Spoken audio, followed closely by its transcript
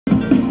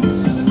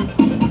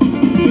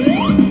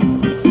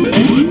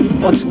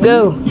Let's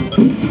go.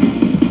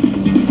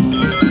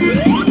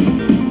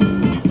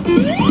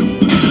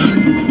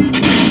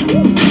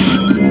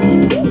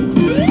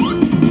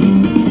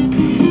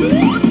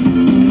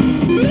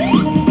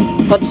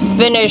 Let's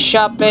finish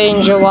up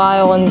Angel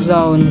Island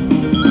Zone.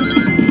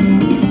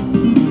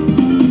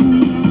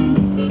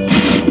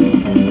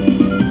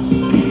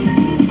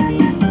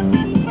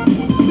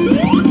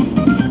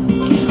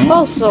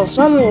 Also,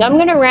 I'm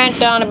gonna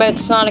rant on about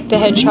Sonic the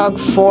Hedgehog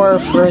 4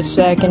 for a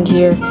second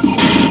here.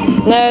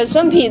 Now,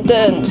 some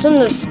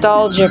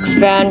nostalgic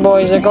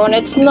fanboys are going,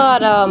 it's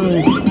not,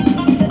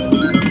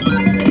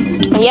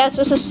 yes,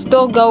 this is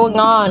still going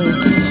on.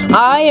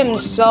 I am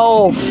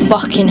so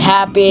fucking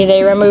happy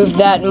they removed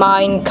that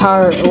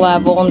minecart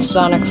level in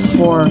Sonic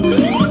 4.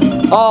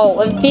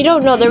 Oh, if you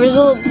don't know, there was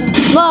a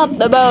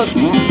lot about...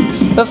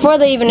 Before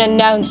they even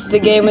announced the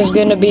game was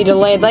gonna be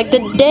delayed, like the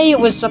day it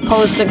was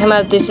supposed to come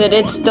out, they said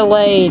it's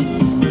delayed.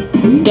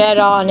 Dead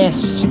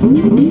honest.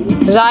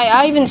 Cause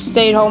I even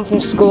stayed home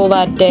from school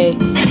that day.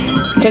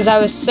 Cause I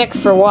was sick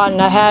for one.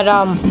 I had,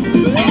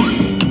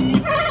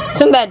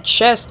 some bad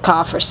chest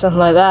cough or something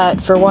like that,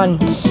 for one.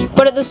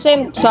 But at the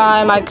same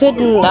time, I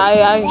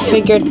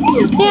figured,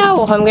 yeah,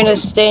 well, I'm gonna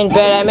stay in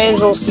bed. I may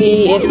as well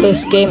see if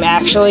this game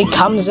actually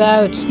comes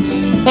out.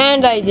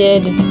 And I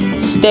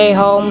did stay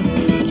home.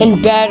 In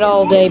bed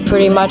all day,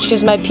 pretty much,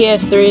 because my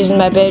PS3 is in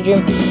my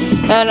bedroom,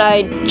 and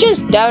I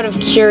just, out of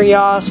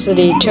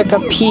curiosity, took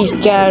a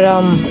peek at,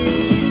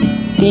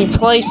 the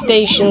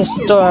PlayStation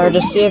Store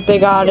to see if they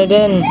got it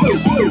in.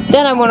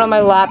 Then I went on my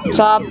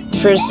laptop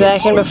for a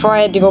second before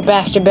I had to go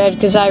back to bed,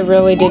 because I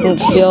really didn't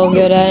feel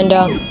good, and,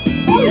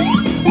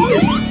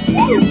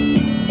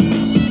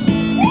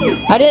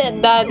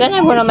 then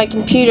I went on my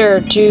computer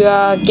to,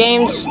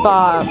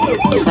 GameSpot,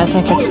 I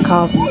think it's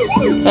called,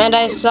 and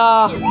I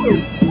saw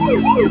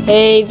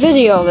a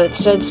video that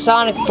said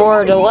Sonic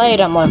 4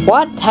 delayed. I'm like,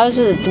 what? How's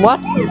it?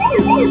 What?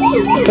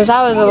 Because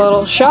I was a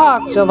little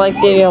shocked. So like,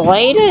 they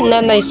delayed it, and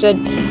then they said,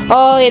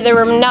 oh yeah, there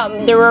were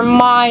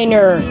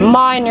minor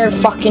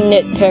fucking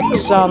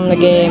nitpicks on the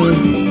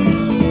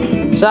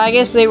game. So I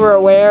guess they were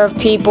aware of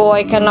people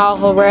like an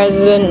awful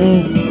resident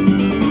and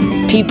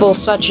people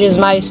such as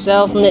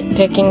myself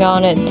nitpicking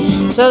on it.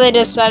 So they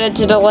decided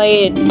to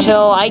delay it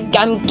till,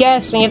 I'm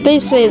guessing, if they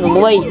say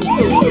late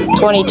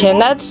 2010,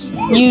 that's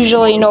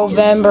usually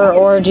November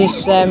or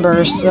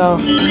December, so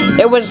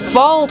it was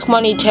fall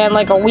 2010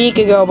 like a week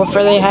ago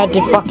before they had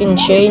to fucking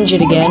change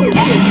it again.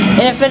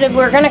 And if it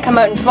were gonna come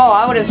out in fall,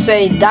 I would have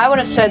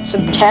said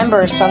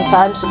September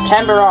sometime,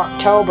 September,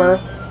 October,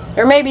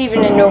 or maybe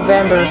even in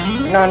November.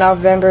 No,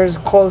 November is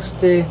close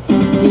to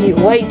the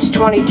late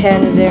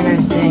 2010 as they're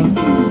saying.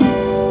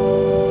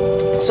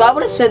 So I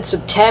would have said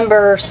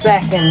September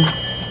 2nd,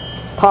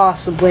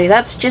 possibly.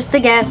 That's just a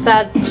guess.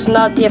 That's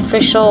not the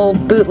official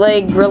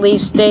bootleg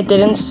release date. They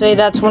didn't say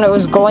that's when it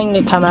was going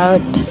to come out.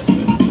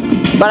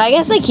 But I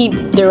guess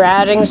they're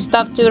adding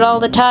stuff to it all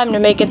the time to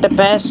make it the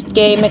best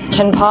game it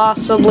can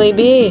possibly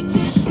be.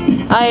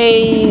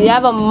 I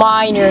have a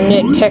minor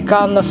nitpick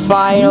on the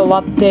final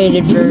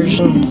updated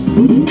version.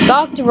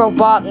 Dr.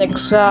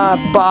 Robotniks'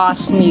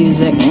 boss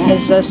music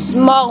is a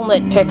small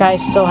nitpick I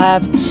still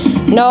have.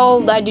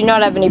 No, I do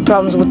not have any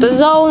problems with the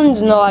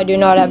zones. No, I do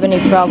not have any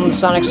problems with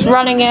Sonic's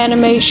running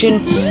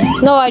animation.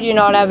 No, I do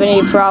not have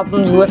any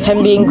problems with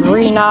him being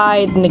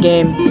green-eyed in the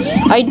game.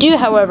 I do,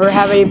 however,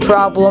 have a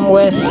problem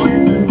with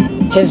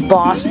his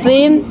boss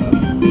theme.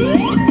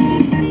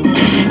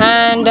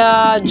 And,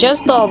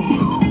 just the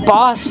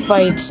boss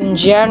fights in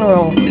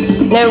general.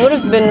 There would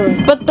have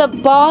been, but the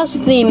boss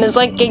theme is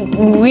like a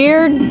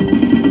weird,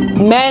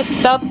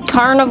 messed up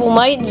Carnival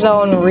Night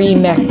Zone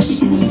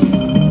remix.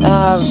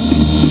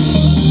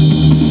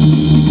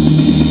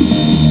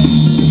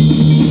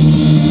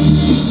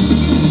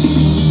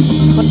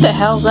 What the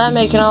hell's that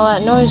making all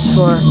that noise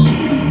for?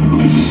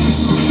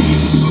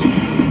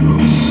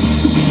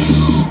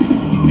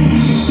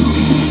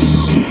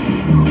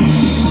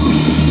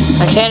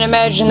 I can't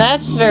imagine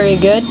that's very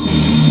good.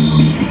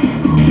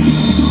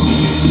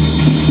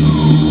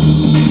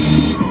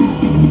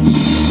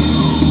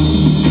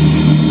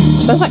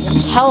 Sounds like a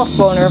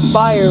telephone or a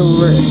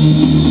firework.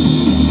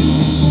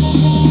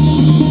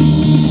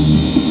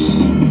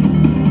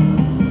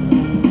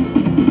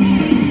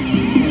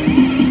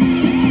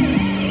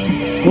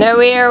 Now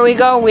here we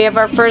go. We have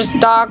our first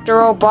Dr.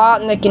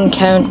 Robotnik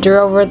encounter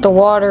over at the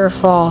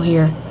waterfall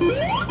here.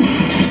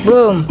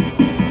 Boom.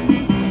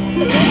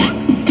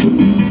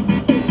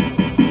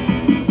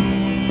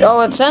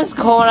 Oh, it sounds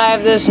cool when I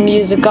have this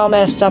music all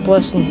messed up.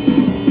 Listen.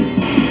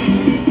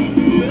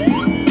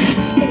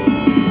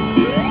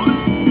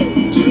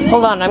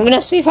 Hold on, I'm gonna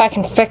see if I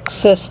can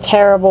fix this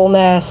terrible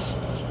mess.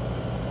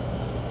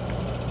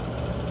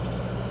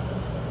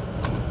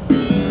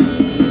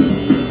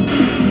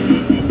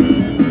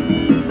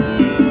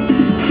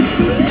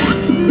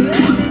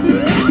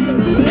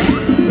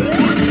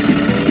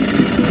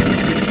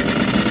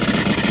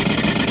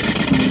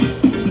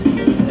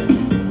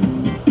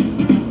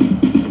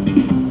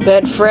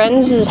 That,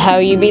 friends, is how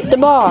you beat the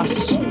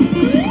boss.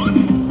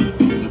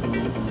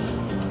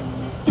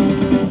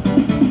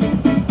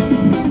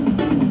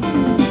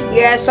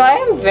 Yeah, so I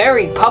am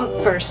very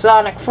pumped for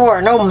Sonic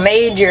 4. No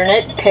major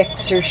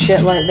nitpicks or shit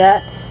like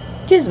that.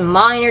 Just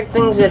minor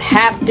things that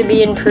have to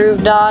be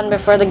improved on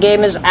before the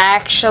game is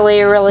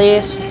actually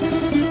released.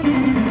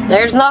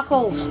 There's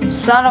Knuckles,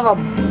 son of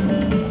a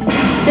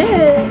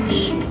bitch.